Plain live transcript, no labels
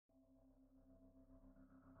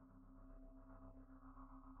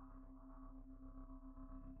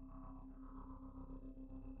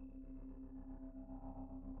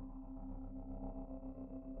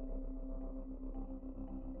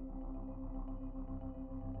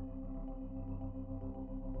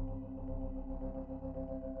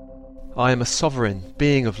I am a sovereign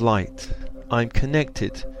being of light. I am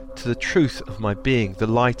connected to the truth of my being, the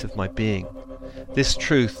light of my being. This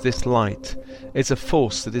truth, this light, is a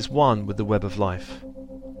force that is one with the web of life.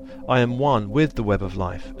 I am one with the web of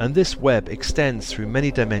life, and this web extends through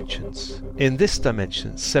many dimensions. In this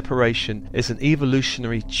dimension, separation is an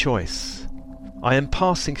evolutionary choice. I am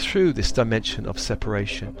passing through this dimension of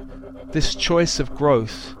separation. This choice of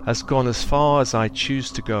growth has gone as far as I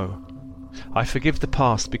choose to go. I forgive the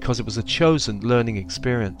past because it was a chosen learning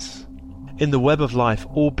experience. In the web of life,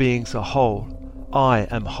 all beings are whole. I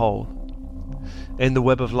am whole. In the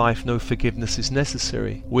web of life, no forgiveness is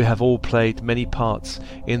necessary. We have all played many parts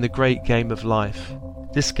in the great game of life.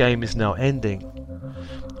 This game is now ending.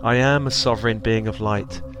 I am a sovereign being of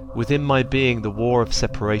light. Within my being, the war of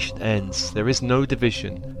separation ends. There is no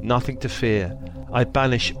division, nothing to fear. I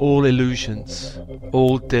banish all illusions,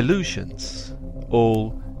 all delusions,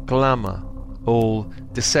 all glamour, all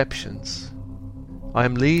deceptions. I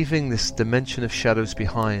am leaving this dimension of shadows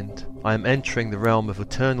behind. I am entering the realm of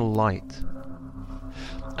eternal light.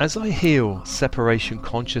 As I heal separation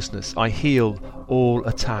consciousness, I heal all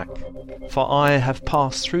attack. For I have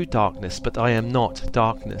passed through darkness, but I am not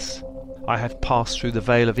darkness. I have passed through the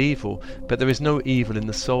veil of evil, but there is no evil in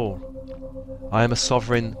the soul. I am a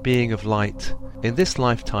sovereign being of light. In this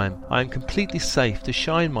lifetime, I am completely safe to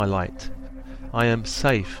shine my light. I am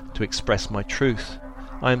safe to express my truth.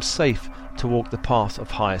 I am safe to walk the path of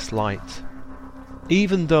highest light.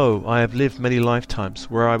 Even though I have lived many lifetimes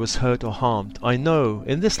where I was hurt or harmed, I know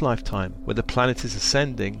in this lifetime, where the planet is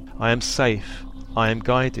ascending, I am safe, I am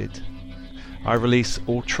guided. I release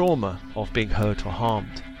all trauma of being hurt or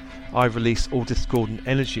harmed. I release all discordant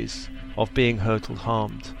energies of being hurt or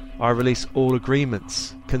harmed. I release all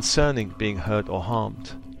agreements concerning being hurt or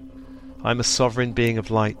harmed. I am a sovereign being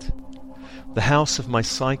of light. The house of my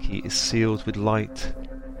psyche is sealed with light.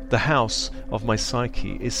 The house of my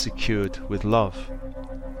psyche is secured with love.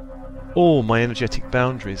 All my energetic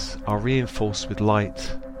boundaries are reinforced with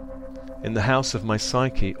light. In the house of my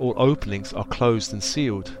psyche, all openings are closed and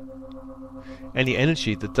sealed. Any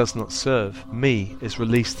energy that does not serve me is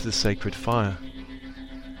released to the sacred fire.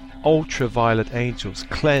 Ultraviolet angels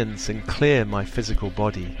cleanse and clear my physical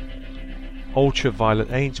body.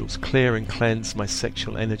 Ultraviolet angels clear and cleanse my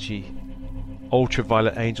sexual energy.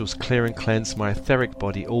 Ultraviolet angels clear and cleanse my etheric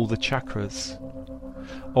body, all the chakras.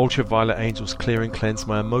 Ultraviolet angels clear and cleanse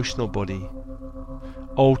my emotional body.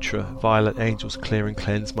 Ultraviolet angels clear and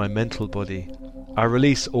cleanse my mental body. I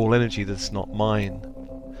release all energy that is not mine.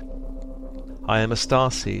 I am a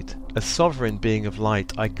starseed, a sovereign being of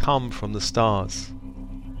light. I come from the stars.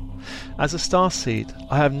 As a starseed,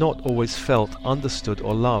 I have not always felt understood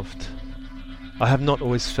or loved. I have not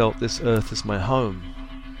always felt this earth as my home.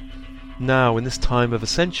 Now, in this time of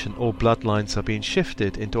ascension, all bloodlines are being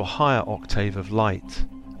shifted into a higher octave of light,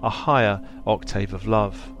 a higher octave of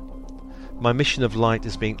love. My mission of light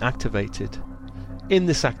is being activated. In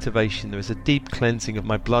this activation, there is a deep cleansing of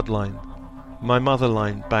my bloodline. My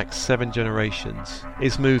motherline, back 7 generations,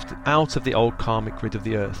 is moved out of the old karmic grid of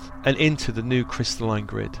the earth and into the new crystalline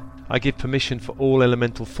grid. I give permission for all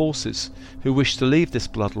elemental forces who wish to leave this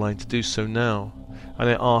bloodline to do so now. And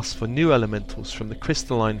I ask for new elementals from the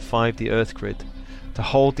crystalline 5D earth grid to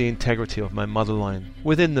hold the integrity of my motherline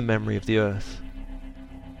within the memory of the earth.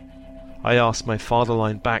 I ask my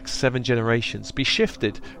fatherline back 7 generations be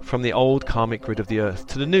shifted from the old karmic grid of the earth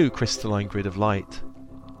to the new crystalline grid of light.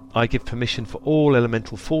 I give permission for all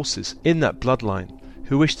elemental forces in that bloodline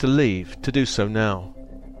who wish to leave to do so now.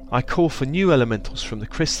 I call for new elementals from the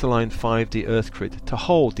crystalline 5D earth grid to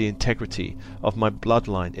hold the integrity of my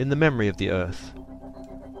bloodline in the memory of the earth.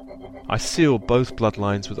 I seal both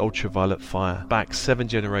bloodlines with ultraviolet fire, back 7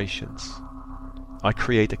 generations. I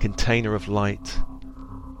create a container of light.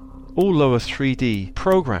 All lower 3D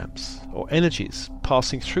programs or energies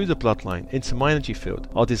passing through the bloodline into my energy field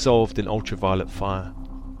are dissolved in ultraviolet fire.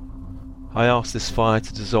 I ask this fire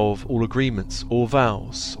to dissolve all agreements, all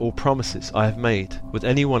vows, all promises I have made with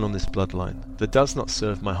anyone on this bloodline that does not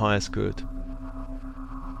serve my highest good.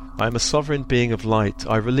 I am a sovereign being of light.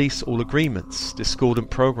 I release all agreements, discordant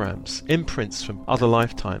programs, imprints from other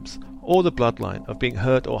lifetimes, or the bloodline of being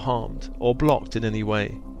hurt or harmed, or blocked in any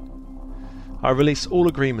way. I release all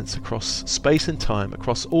agreements across space and time,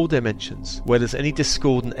 across all dimensions, where there's any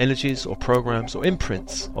discordant energies or programs or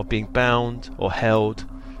imprints of being bound or held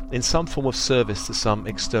in some form of service to some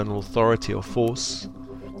external authority or force.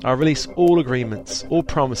 I release all agreements, all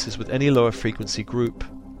promises with any lower frequency group.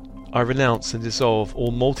 I renounce and dissolve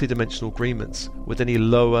all multidimensional agreements with any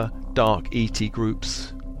lower, dark ET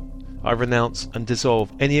groups. I renounce and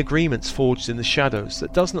dissolve any agreements forged in the shadows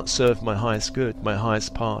that does not serve my highest good, my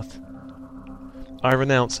highest path. I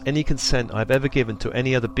renounce any consent I have ever given to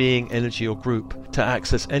any other being, energy or group to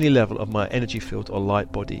access any level of my energy field or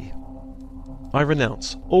light body. I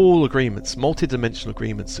renounce all agreements, multidimensional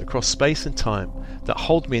agreements across space and time that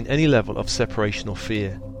hold me in any level of separation or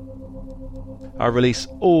fear. I release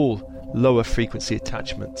all lower frequency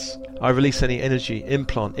attachments. I release any energy,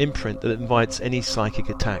 implant, imprint that invites any psychic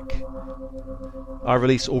attack. I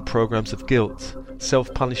release all programs of guilt,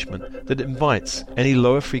 self-punishment that invites any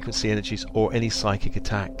lower frequency energies or any psychic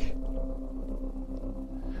attack.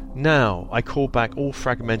 Now I call back all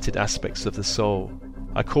fragmented aspects of the soul.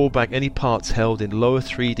 I call back any parts held in lower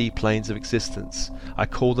 3D planes of existence. I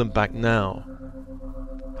call them back now.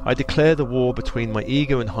 I declare the war between my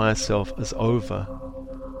ego and higher self as over.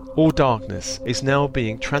 All darkness is now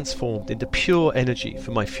being transformed into pure energy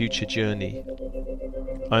for my future journey.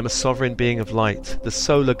 I am a sovereign being of light. The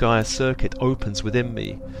solar Gaia circuit opens within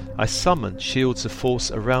me. I summon shields of force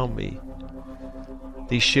around me.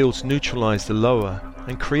 These shields neutralize the lower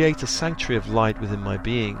and create a sanctuary of light within my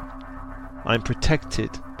being. I am protected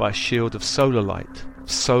by a shield of solar light,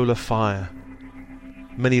 solar fire.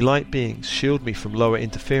 Many light beings shield me from lower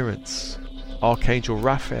interference. Archangel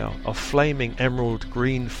Raphael of flaming emerald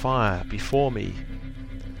green fire before me.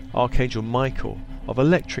 Archangel Michael of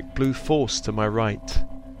electric blue force to my right.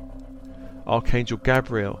 Archangel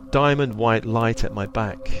Gabriel, diamond white light at my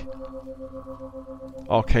back.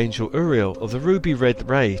 Archangel Uriel of the ruby red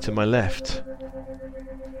ray to my left.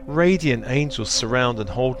 Radiant angels surround and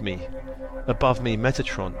hold me. Above me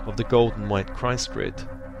Metatron of the golden white Christ grid.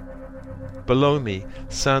 Below me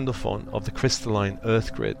Sandalphon of the crystalline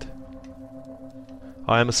earth grid.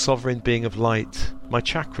 I am a sovereign being of light. My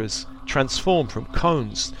chakras transform from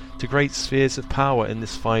cones to great spheres of power in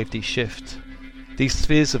this 5D shift. These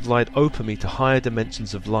spheres of light open me to higher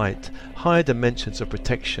dimensions of light, higher dimensions of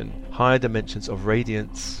protection, higher dimensions of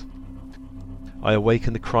radiance. I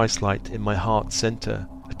awaken the Christ light in my heart center.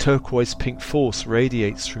 A turquoise pink force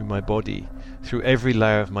radiates through my body, through every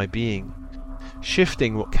layer of my being,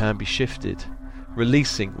 shifting what can be shifted,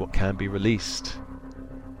 releasing what can be released.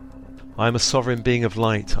 I am a sovereign being of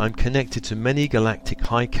light. I am connected to many galactic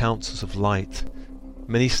high councils of light.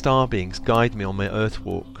 Many star beings guide me on my earth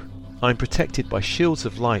walk. I am protected by shields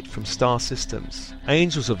of light from star systems.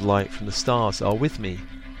 Angels of light from the stars are with me.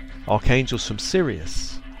 Archangels from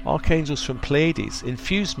Sirius, archangels from Pleiades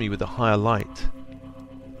infuse me with a higher light.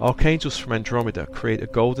 Archangels from Andromeda create a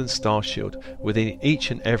golden star shield within each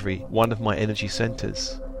and every one of my energy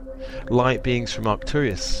centers. Light beings from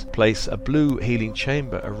Arcturus place a blue healing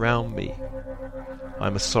chamber around me. I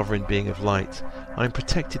am a sovereign being of light. I am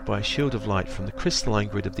protected by a shield of light from the crystalline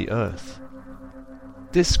grid of the earth.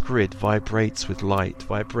 This grid vibrates with light,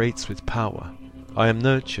 vibrates with power. I am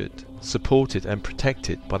nurtured, supported and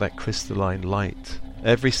protected by that crystalline light.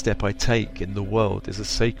 Every step I take in the world is a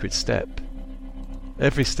sacred step.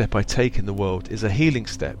 Every step I take in the world is a healing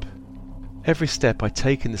step. Every step I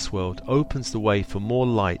take in this world opens the way for more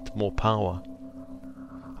light, more power.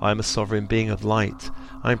 I am a sovereign being of light.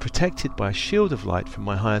 I am protected by a shield of light from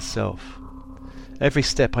my higher self. Every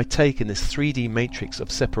step I take in this 3D matrix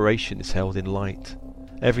of separation is held in light.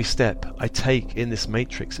 Every step I take in this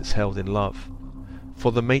matrix is held in love.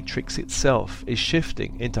 For the matrix itself is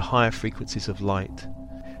shifting into higher frequencies of light.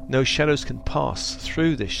 No shadows can pass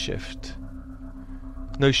through this shift.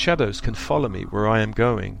 No shadows can follow me where I am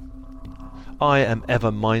going. I am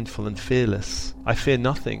ever mindful and fearless. I fear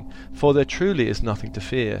nothing, for there truly is nothing to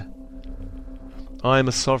fear. I am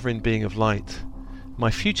a sovereign being of light.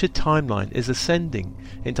 My future timeline is ascending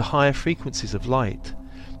into higher frequencies of light.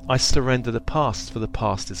 I surrender the past, for the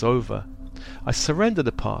past is over. I surrender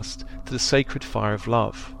the past to the sacred fire of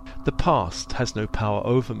love. The past has no power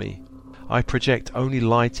over me. I project only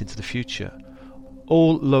light into the future.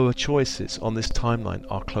 All lower choices on this timeline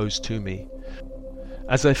are closed to me.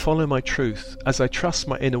 As I follow my truth, as I trust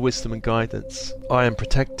my inner wisdom and guidance, I am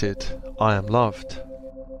protected, I am loved.